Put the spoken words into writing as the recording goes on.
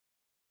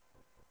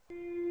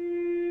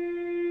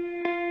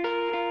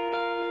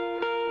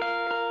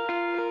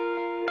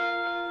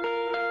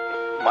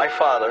My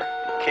father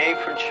came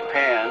from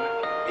Japan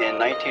in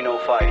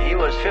 1905. He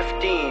was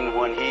 15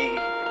 when he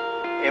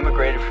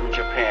immigrated from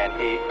Japan.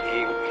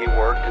 He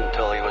worked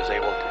until he was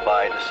able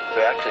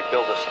to actually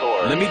build a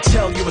store. Let me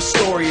tell you a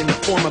story in the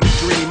form of a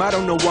dream. I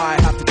don't know why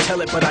I have to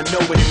tell it, but I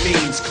know what it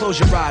means. Close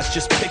your eyes,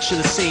 just picture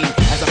the scene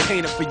as I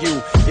paint it for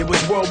you. It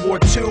was World War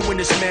II when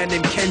this man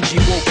named Kenji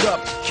woke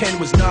up. Ken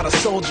was not a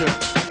soldier.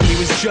 He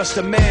was just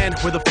a man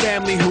with a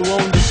family who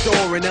owned a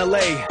store in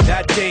LA.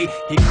 That day,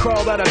 he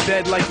crawled out of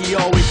bed like he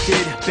always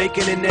did,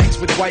 bacon and eggs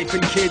with wife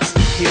and kids.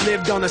 He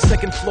lived on the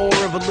second floor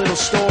of a little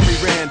store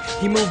he ran.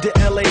 He moved to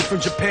LA from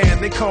Japan.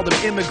 They called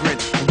him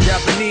immigrant. In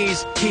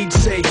Japanese, he'd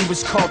say he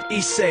was called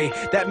Issei.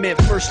 That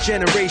meant first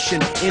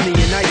generation in the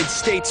United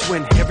States,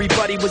 when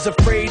everybody was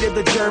afraid of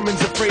the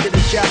Germans, afraid of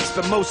the Japs,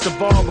 but most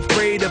of all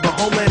afraid of a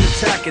homeland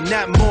attack. And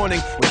that morning,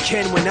 when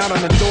Ken went out on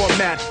the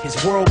doormat,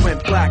 his world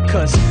went black,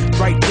 cause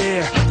right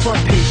there,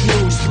 front page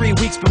news, 3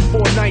 weeks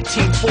before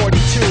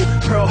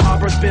 1942, Pearl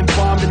Harbor's been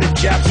bombed and the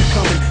Japs are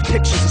coming.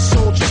 Pictures of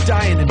soldiers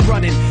dying and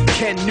running.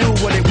 Ken knew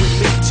what it would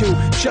lead to,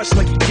 just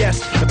like he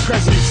guessed. The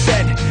president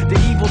said the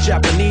evil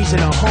Japanese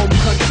in our home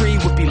country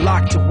would be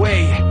locked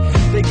away.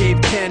 They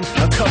gave Ken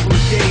a couple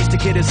of days to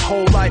get his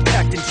whole life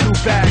packed in 2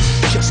 bags.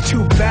 Just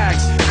 2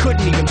 bags,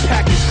 couldn't even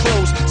pack his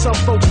clothes. Some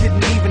folks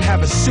didn't even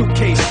have a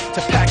suitcase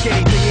to pack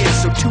anything in,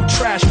 so 2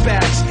 trash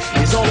bags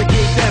is all they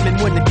gave them.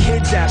 And when the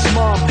kids asked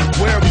Mom,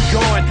 where are we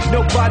going,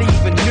 nobody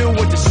even knew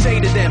what to say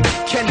to them.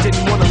 Ken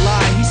didn't want to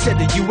lie, he said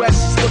the US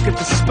is looking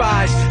for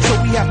spies,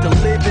 so we have to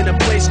live in a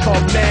place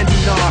called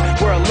Manzanar,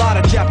 where a lot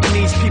of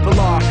Japanese people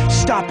are.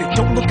 Stop it,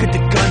 don't look at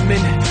the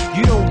gunmen.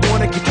 You don't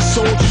want to get the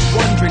soldiers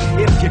wondering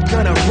if you're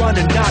gonna run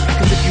or not,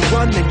 cause if you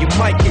run then you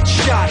might get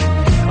shot.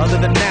 Other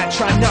than that,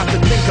 try not to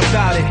think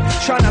about it.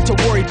 Try not to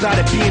worry about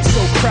it being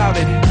so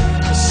crowded,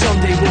 cause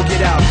someday we'll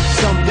get out.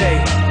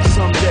 Someday.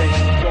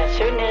 As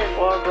soon as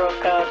war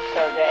broke out,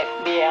 so the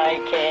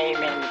FBI came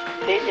and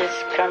they just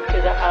come to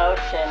the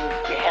house and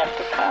we have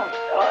to come.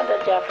 All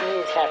the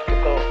Japanese have to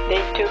go.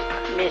 They took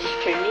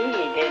Mr. Lee.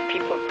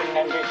 People couldn't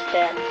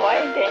understand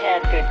why they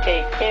had to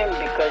take him,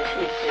 because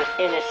he's just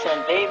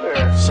innocent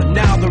laborer. So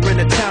now they're in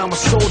a town with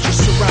soldiers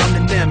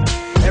surrounding them.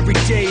 Every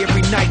day,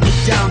 every night,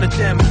 look down at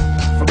them.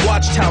 From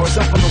watchtowers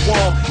up on the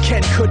wall,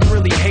 Ken couldn't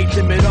really hate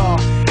them at all.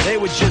 They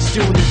were just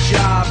doing the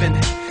job, and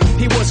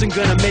he wasn't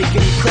gonna make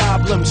any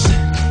problems.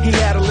 He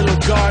had a little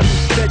garden,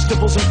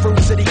 vegetables and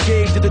fruits that he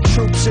gave to the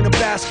troops in a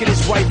basket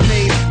his wife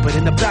made. But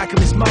in the back of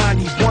his mind,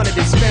 he wanted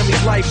his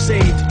family's life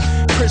saved.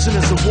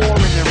 Prisoners of war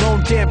in their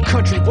own damn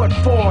country, what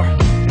for?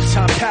 As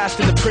time passed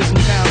in the prison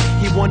town,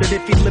 he wondered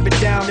if he'd live it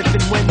down if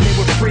and when they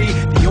were free.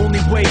 The only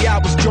way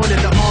out was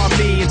joining the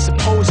army, and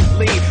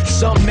supposedly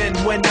some men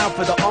went out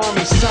for the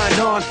army, signed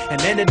on,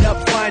 and ended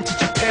up flying to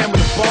Japan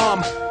with a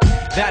bomb.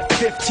 That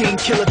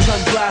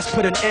 15-kiloton blast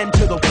put an end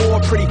to the war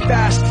pretty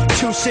fast.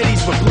 2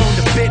 cities were blown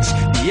to bits.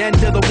 The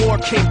end of the war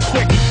came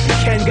quick, and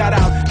Ken got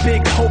out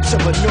big hopes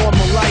of a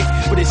normal life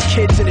with his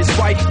kids and his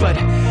wife. But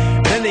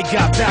then they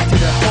got back to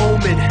their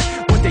home, and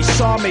what they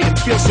saw made him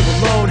feel so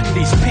alone.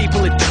 These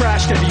people had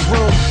trashed every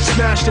room,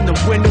 smashed in the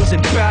windows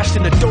and bashed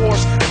in the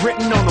doors,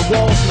 written on the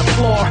walls and the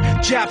floor,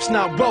 "Japs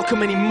not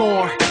welcome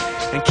anymore."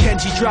 And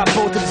Kenji dropped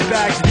both of his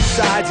bags at his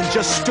sides and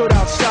just stood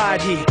outside.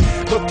 He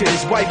looked at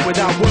his wife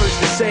without words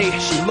to say.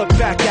 She looked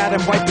back at him,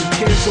 wiping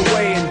tears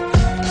away,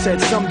 and said,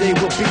 "Someday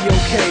we'll be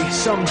okay,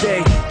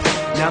 someday."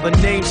 Now the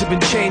names have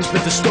been changed,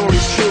 but the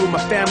story's true.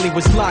 My family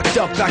was locked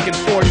up back in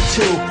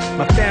 42.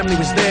 My family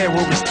was there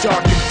where it was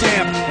dark and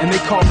damp, and they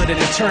called it an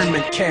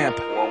internment camp.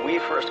 When we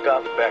first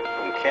got back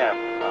from camp,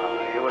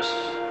 it was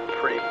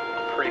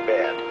pretty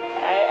bad.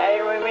 I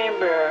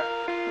remember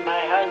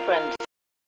my husband